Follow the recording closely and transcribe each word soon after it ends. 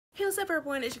Hey, what's up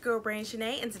everyone, it's your girl Brain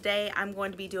Shanae, and today I'm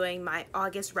going to be doing my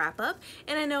August wrap-up.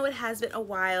 And I know it has been a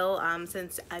while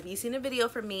since you've seen a video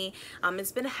from me.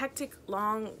 It's been a hectic,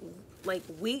 long,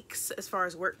 weeks as far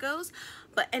as work goes.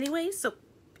 But anyway, so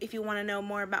if you want to know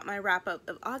more about my wrap-up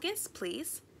of August,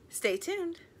 please stay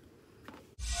tuned.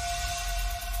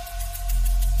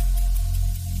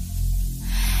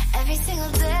 Every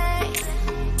single day,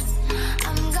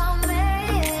 I'm gonna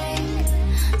make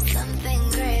something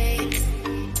great.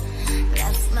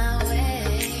 That's my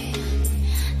way.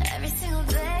 Every single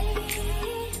day,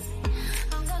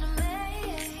 I'm gonna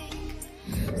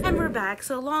make. And we're back.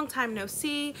 So long time no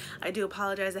see. I do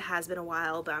apologize, it has been a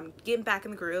while, but I'm getting back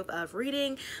in the groove of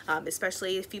reading,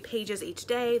 especially a few pages each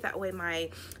day. That way my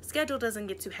schedule doesn't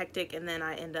get too hectic and then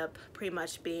I end up pretty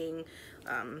much being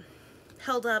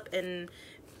held up and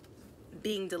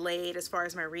being delayed as far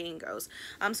as my reading goes.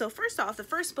 So first off, the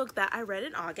first book that I read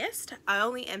in August,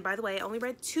 and by the way, I only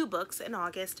read 2 books in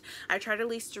August. I tried at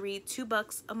least to read 2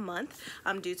 books a month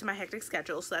due to my hectic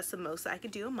schedule, so that's the most I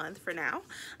could do a month for now.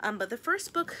 But the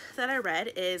first book that I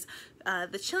read is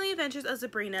The Chilling Adventures of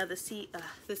Sabrina, the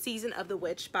Season of the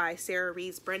Witch by Sarah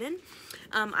Rees Brennan.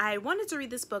 I wanted to read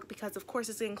this book because of course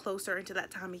it's getting closer into that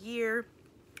time of year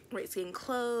where it's getting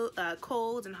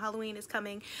cold and Halloween is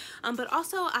coming, but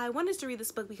also I wanted to read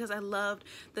this book because I loved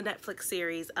the Netflix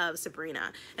series of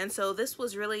Sabrina, and so this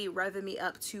was really revving me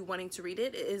up to wanting to read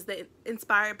it. It is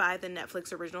inspired by the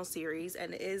Netflix original series,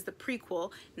 and it is the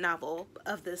prequel novel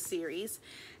of this series,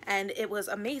 and it was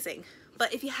amazing.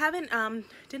 But if you haven't,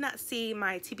 did not see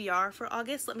my TBR for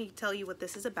August, let me tell you what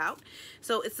this is about.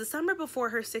 So it's the summer before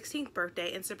her 16th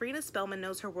birthday, and Sabrina Spellman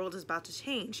knows her world is about to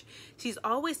change. She's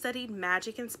always studied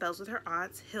magic and spells with her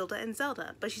aunts, Hilda and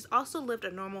Zelda, but she's also lived a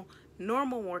normal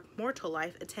mortal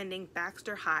life, attending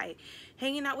Baxter High,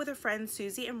 hanging out with her friends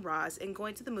Susie and Roz, and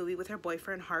going to the movie with her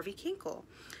boyfriend Harvey Kinkle.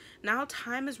 Now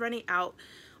time is running out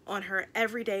on her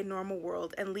everyday normal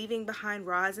world, and leaving behind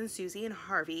Roz and Susie and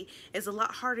Harvey is a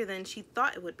lot harder than she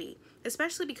thought it would be,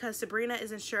 especially because Sabrina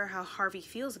isn't sure how Harvey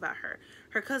feels about her.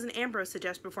 Her cousin Ambrose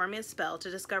suggests performing a spell to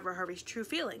discover Harvey's true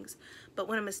feelings, but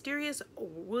when a mysterious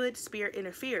wood spirit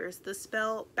interferes, the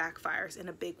spell backfires in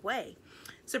a big way.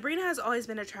 Sabrina has always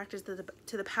been attracted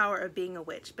to the power of being a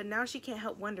witch, but now she can't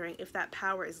help wondering if that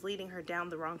power is leading her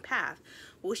down the wrong path.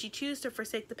 Will she choose to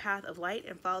forsake the path of light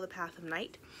and follow the path of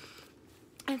night?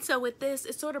 And so with this,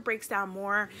 it sort of breaks down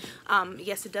more,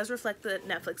 yes, it does reflect the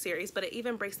Netflix series, but it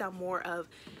even breaks down more of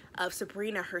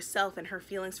Sabrina herself and her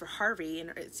feelings for Harvey, and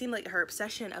it seemed like her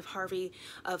obsession of Harvey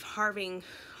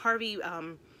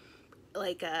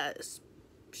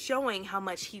showing how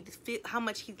much he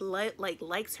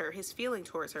likes her, his feeling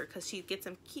towards her, because she gets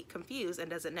him confused and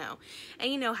doesn't know.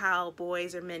 And you know how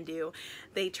boys or men do,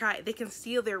 they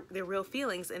conceal their real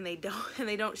feelings and they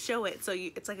don't show it, so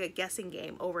it's like a guessing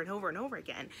game over and over and over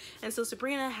again. And so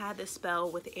Sabrina had this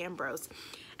spell with Ambrose,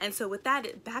 and so with that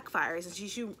it backfires,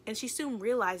 and she soon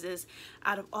realizes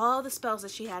out of all the spells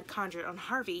that she had conjured on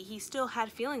Harvey, he still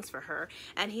had feelings for her,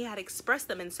 and he had expressed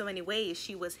them in so many ways.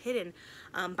 She was hidden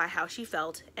by how she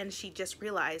felt, and she just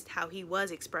realized how he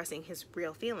was expressing his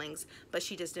real feelings, but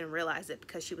she just didn't realize it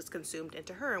because she was consumed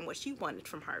into her and what she wanted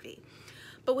from Harvey.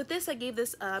 But with this, I gave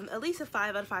this at least a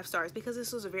 5 out of 5 stars because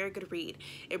this was a very good read.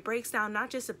 It breaks down not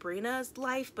just Sabrina's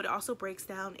life, but it also breaks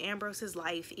down Ambrose's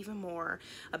life even more,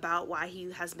 about why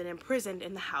he has been imprisoned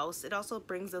in the house. It also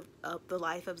brings up the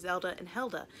life of Zelda and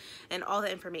Hilda and all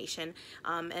the information,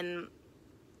 and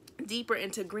deeper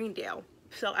into Greendale.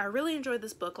 So I really enjoyed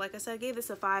this book. Like I said, I gave this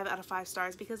a 5 out of 5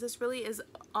 stars because this really is an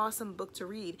awesome book to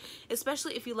read,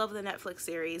 especially if you love the Netflix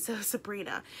series of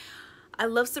Sabrina. I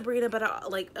love Sabrina, but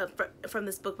from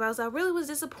this book, but I really was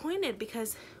disappointed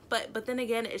because, but then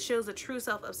again, it shows the true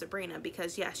self of Sabrina,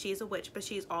 because yes, she is a witch, but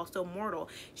she is also mortal.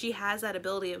 She has that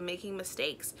ability of making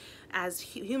mistakes. As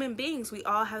human beings, we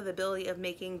all have the ability of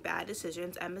making bad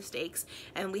decisions and mistakes,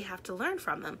 and we have to learn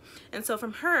from them. And so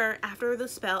from her, after the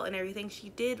spell and everything, she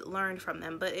did learn from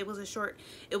them, but it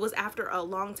was after a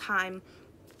long time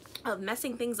of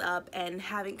messing things up and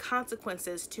having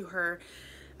consequences to her,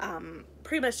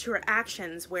 pretty much to her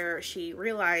actions, where she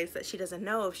realized that she doesn't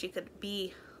know if she could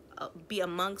be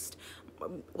amongst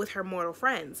with her mortal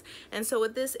friends. And so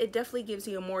with this, it definitely gives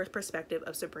you a more perspective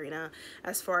of Sabrina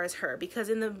as far as her, because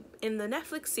in the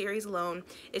Netflix series alone,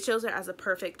 it shows her as a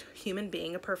perfect human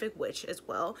being, a perfect witch as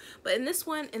well. But in this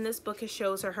book, it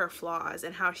shows her flaws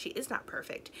and how she is not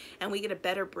perfect, and we get a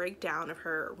better breakdown of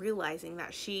her realizing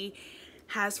that she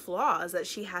has flaws that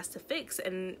she has to fix,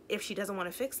 and if she doesn't want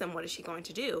to fix them, what is she going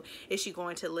to do? Is she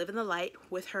going to live in the light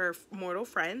with her mortal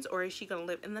friends, or is she going to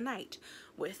live in the night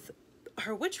with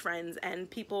her witch friends and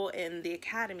people in the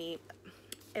academy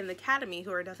in the academy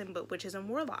who are nothing but witches and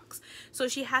warlocks. So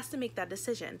she has to make that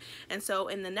decision. And so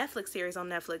in the Netflix series on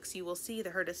Netflix, you will see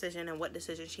her decision and what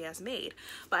decision she has made.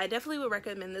 But I definitely would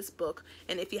recommend this book.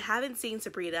 And if you haven't seen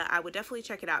Sabrina, I would definitely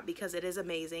check it out because it is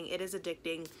amazing. It is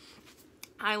addicting.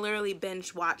 I literally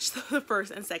binge watched the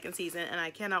first and second season, and I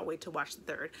cannot wait to watch the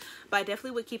third. But I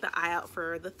definitely would keep an eye out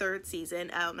for the third season.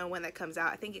 I don't know when that comes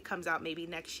out. I think it comes out maybe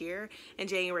next year in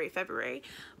January, February.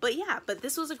 But yeah, but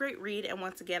this was a great read, and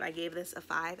once again, I gave this a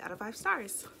 5 out of 5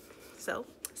 stars. So,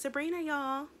 Sabrina,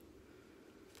 y'all.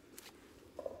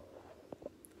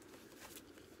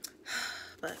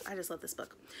 But I just love this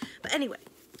book. But anyway,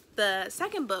 the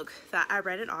second book that I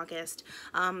read in August,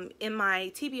 in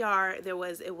my TBR, it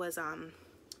was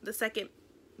the second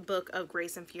book of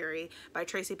Grace and Fury by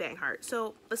Tracy Banghart.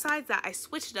 So besides that, I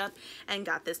switched it up and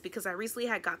got this because I recently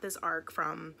had got this arc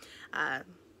from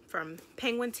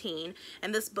Penguin Teen,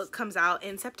 and this book comes out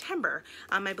in September,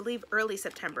 I believe early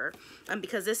September,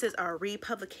 because this is a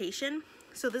republication.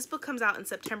 So this book comes out in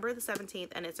September the 17th,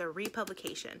 and it's a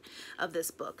republication of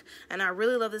this book. And I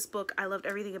really love this book. I loved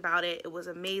everything about it. It was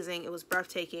amazing. It was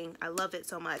breathtaking. I loved it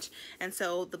so much. And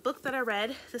so the book that I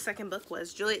read, the second book,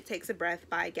 was Juliet Takes a Breath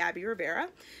by Gabby Rivera.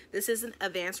 This is an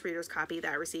advanced reader's copy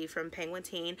that I received from Penguin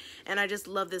Teen, and I just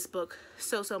love this book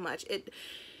so much.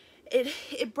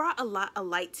 It brought a lot of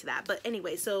light to that. But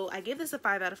anyway, so I gave this a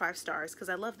 5 out of 5 stars because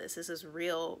I love this. This is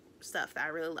real stuff that I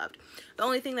really loved. The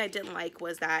only thing that I didn't like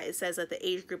was that it says that the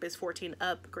age group is 14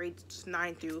 up, grades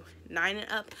 9 through 9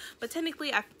 and up. But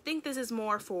technically, I think this is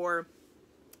more for,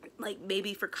 like,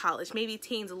 maybe for college, maybe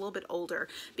teens a little bit older,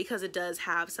 because it does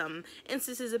have some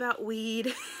instances about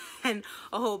weed and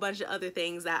a whole bunch of other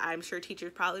things that I'm sure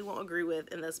teachers probably won't agree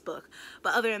with in this book.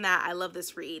 But other than that, I love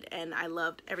this read, and I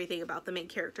loved everything about the main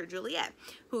character, Juliet,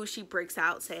 who she breaks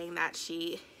out saying that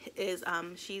she is,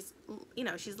 she's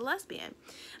a lesbian.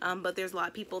 But there's a lot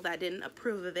of people that didn't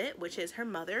approve of it, which is her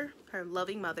mother, her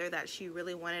loving mother that she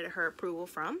really wanted her approval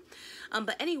from.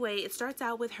 But anyway, it starts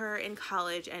out with her in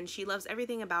college, and she loves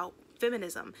everything about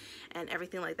feminism and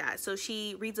everything like that. So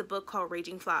she reads a book called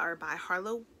Raging Flower by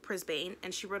Harlow Prisbane,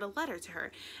 and she wrote a letter to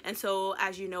her. And so,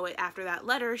 as you know, after that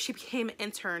letter, she became an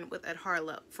intern with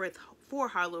Harlow for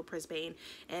Harlow Prisbane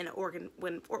in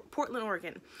Portland,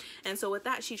 Oregon. And so with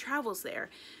that, she travels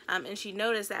there, and she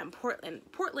noticed that in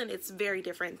Portland, it's very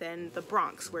different than the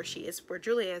Bronx, where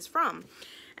Julia is from,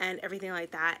 and everything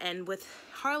like that. And with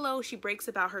Harlow, she breaks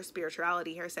about her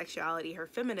spirituality, her sexuality, her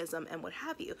feminism, and what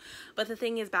have you. But the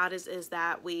thing is that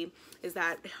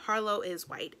Harlow is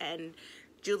white and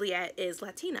Juliet is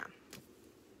Latina.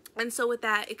 And so with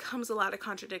that, it comes a lot of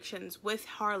contradictions with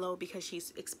Harlow because she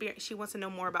wants to know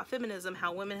more about feminism,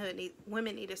 how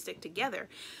women need to stick together.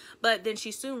 But then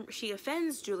she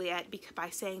offends Juliet by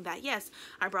saying that, yes,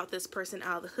 I brought this person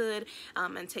out of the hood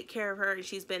and take care of her, and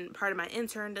she's been part of my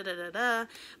intern, da da da da.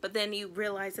 But then you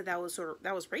realize that was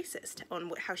racist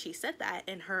on how she said that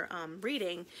in her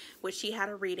reading, which she had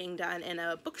a reading done in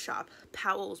a bookshop,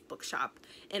 Powell's bookshop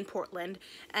in Portland.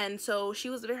 And so she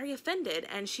was very offended,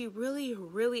 and she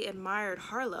really admired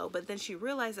Harlow, but then she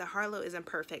realized that Harlow isn't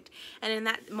perfect. And in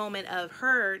that moment of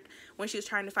her, when she was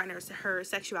trying to find her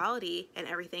sexuality and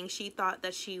everything, she thought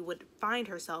that she would find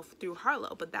herself through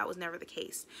Harlow, but that was never the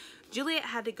case. Juliet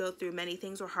had to go through many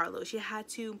things with Harlow. She had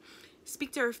to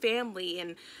speak to her family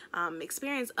and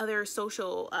experience other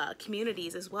social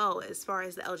communities as well, as far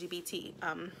as the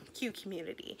LGBTQ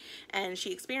community. And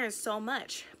she experienced so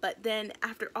much. But then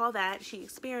after all that, she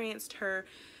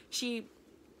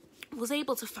was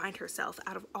able to find herself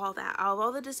out of all that, out of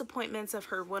all the disappointments of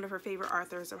one of her favorite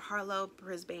authors, of Harlow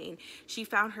Prisbane. She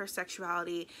found her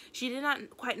sexuality. She did not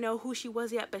quite know who she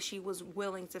was yet, but she was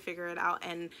willing to figure it out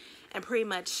and pretty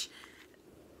much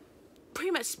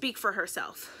speak for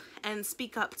herself and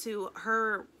speak up to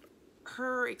her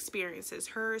experiences,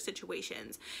 her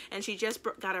situations. And she just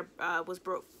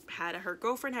had her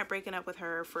girlfriend had broken up with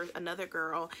her for another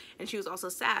girl, and she was also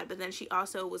sad. But then she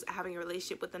also was having a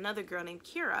relationship with another girl named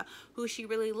Kira, who she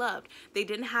really loved. They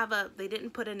didn't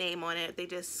put a name on it.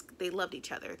 They loved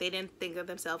each other. They didn't think of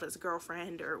themselves as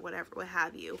girlfriend or whatever, what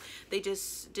have you. They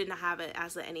just didn't have it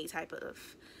as any type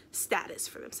of status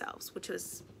for themselves,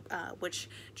 which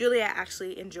Juliet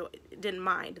actually didn't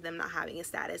mind them not having a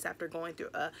status after going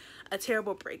through a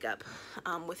terrible breakup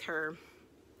with her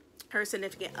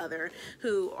significant other,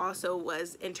 who also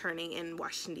was interning in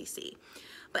Washington, D.C.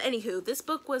 But anywho, this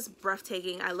book was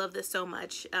breathtaking. I love this so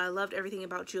much. I loved everything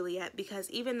about Juliet, because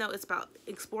even though it's about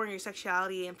exploring your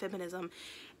sexuality and feminism,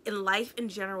 in life in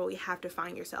general, you have to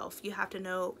find yourself. You have to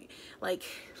know, like,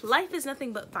 life is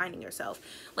nothing but finding yourself.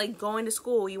 Like going to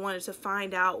school, you wanted to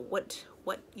find out what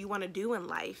what you want to do in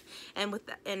life. And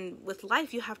with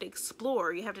life, you have to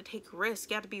explore, you have to take risks,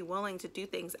 you have to be willing to do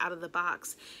things out of the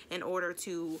box in order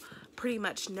to pretty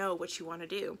much know what you want to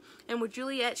do. And with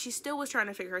Juliet, she still was trying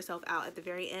to figure herself out at the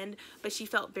very end, but she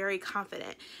felt very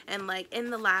confident. And like in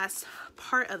the last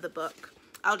part of the book,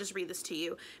 I'll just read this to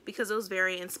you because it was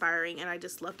very inspiring and I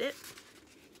just loved it.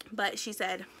 But she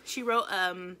said, she wrote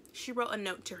a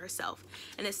note to herself,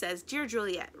 and it says, "Dear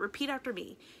Juliet, repeat after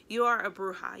me. You are a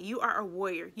bruja. You are a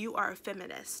warrior. You are a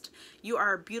feminist. You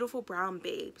are a beautiful brown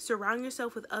babe. Surround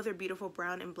yourself with other beautiful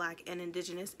brown and black and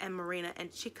indigenous and Morena and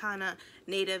Chicana,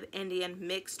 Native, Indian,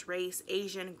 mixed race,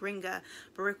 Asian, Gringa,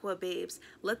 Boricua babes.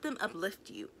 Let them uplift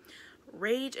you.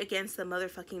 Rage against the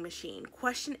motherfucking machine.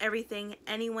 Question everything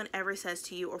anyone ever says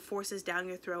to you or forces down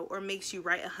your throat or makes you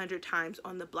write 100 times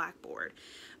on the blackboard.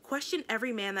 Question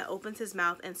every man that opens his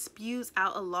mouth and spews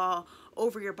out a law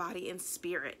over your body and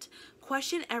spirit.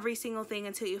 Question every single thing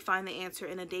until you find the answer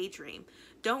in a daydream.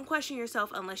 Don't question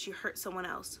yourself unless you hurt someone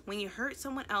else. When you hurt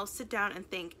someone else, sit down and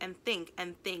think and think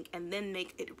and think and then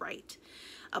make it right.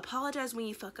 Apologize when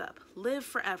you fuck up. Live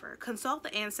forever. Consult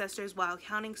the ancestors while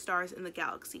counting stars in the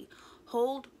galaxy.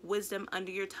 Hold wisdom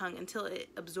under your tongue until it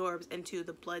absorbs into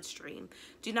the bloodstream.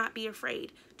 Do not be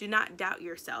afraid. Do not doubt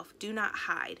yourself. Do not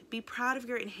hide. Be proud of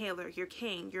your inhaler, your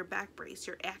cane, your back brace,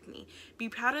 your acne. Be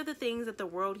proud of the things that the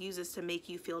world uses to make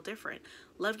you feel different.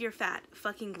 Love your fat,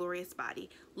 fucking glorious body.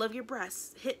 Love your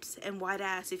breasts, hips, and wide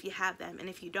ass if you have them. And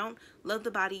if you don't, love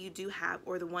the body you do have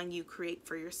or the one you create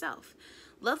for yourself.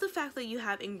 Love the fact that you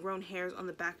have ingrown hairs on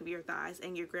the back of your thighs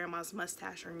and your grandma's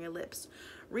mustache on your lips.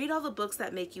 Read all the books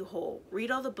that make you whole. Read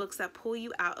all the books that pull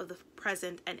you out of the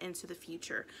present and into the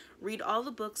future. Read all the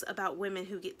books about women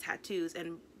who get tattoos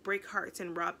and break hearts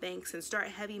and rob banks and start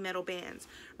heavy metal bands.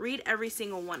 Read every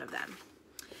single one of them.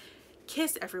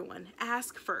 Kiss everyone.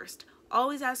 Ask first.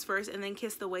 Always ask first and then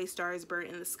kiss the way stars burn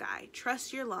in the sky.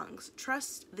 Trust your lungs.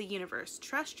 Trust the universe.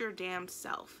 Trust your damn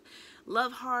self.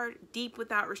 Love hard, deep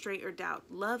without restraint or doubt.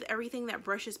 Love everything that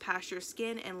brushes past your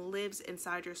skin and lives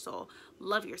inside your soul.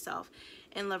 Love yourself.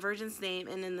 In La Virgin's name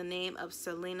and in the name of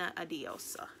Selena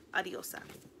Adiosa.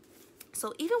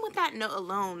 So even with that note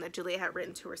alone that Juliet had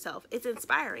written to herself, it's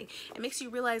inspiring. It makes you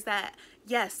realize that,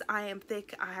 yes, I am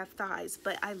thick, I have thighs,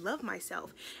 but I love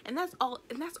myself. And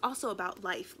that's also about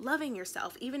life, loving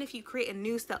yourself. Even if you create a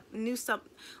new stuff,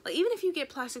 like even if you get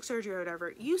plastic surgery or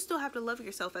whatever, you still have to love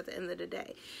yourself at the end of the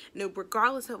day,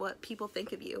 regardless of what people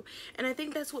think of you. And I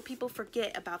think that's what people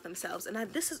forget about themselves. And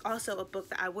this is also a book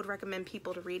that I would recommend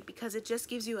people to read because it just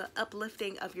gives you an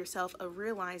uplifting of yourself, of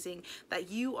realizing that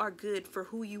you are good for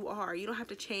who you are. You don't have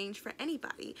to change for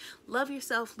anybody. Love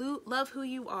yourself, love who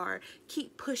you are,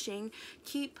 keep pushing,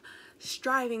 keep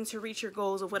striving to reach your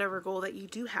goals of whatever goal that you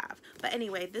do have. But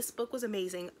anyway, this book was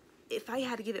amazing. If I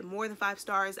had to give it more than 5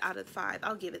 stars out of 5,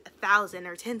 I'll give it 1,000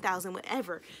 or 10,000,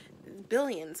 whatever,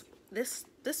 billions. This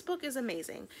book is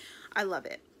amazing. I love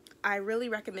it. I really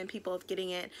recommend people getting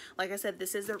it. Like I said,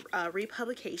 this is a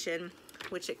republication,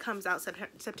 which it comes out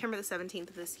September the 17th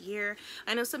of this year.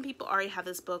 I know some people already have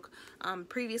this book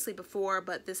previously before,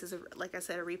 but this is, like I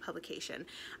said, a republication.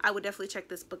 I would definitely check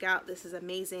this book out. This is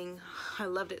amazing. I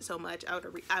loved it so much.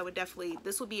 I would definitely,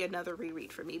 this will be another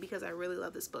reread for me because I really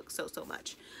love this book so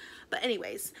much. But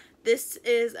anyways, this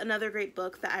is another great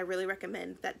book that I really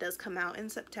recommend that does come out in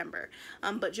September.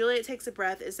 But Juliet Takes a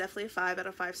Breath is definitely a 5 out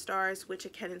of 5 stars, which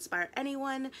it can inspire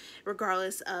anyone,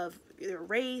 regardless of your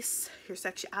race, your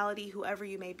sexuality, whoever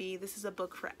you may be. This is a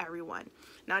book for everyone,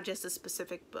 not just a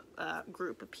specific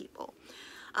group of people.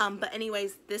 But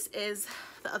anyways, this is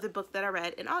the other book that I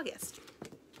read in August.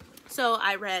 So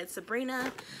I read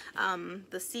Sabrina,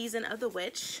 The Season of the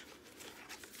Witch,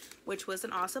 which was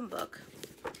an awesome book.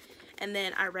 And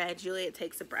then I read Juliet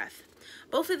Takes a Breath.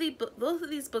 Both of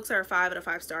these books are 5 out of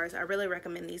 5 stars. I really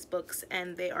recommend these books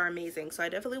and they are amazing. So I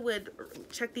definitely would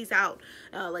check these out.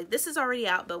 Like this is already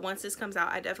out, but once this comes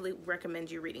out, I definitely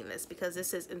recommend you reading this because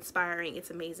this is inspiring.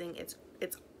 It's amazing.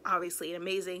 It's obviously an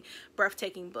amazing,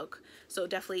 breathtaking book. So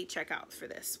definitely check out for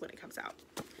this when it comes out.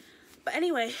 But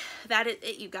anyway, that is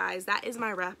it, you guys. That is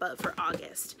my wrap up for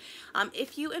August.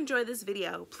 If you enjoyed this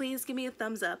video, please give me a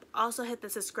thumbs up. Also hit the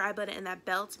subscribe button and that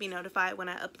bell to be notified when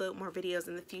I upload more videos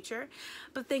in the future.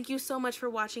 But thank you so much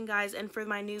for watching, guys, and for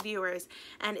my new viewers.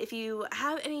 And if you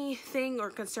have anything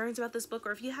or concerns about this book,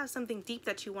 or if you have something deep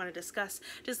that you want to discuss,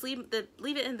 just leave it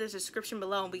in the description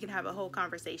below and we can have a whole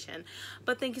conversation.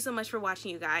 But thank you so much for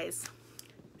watching, you guys.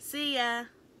 See ya.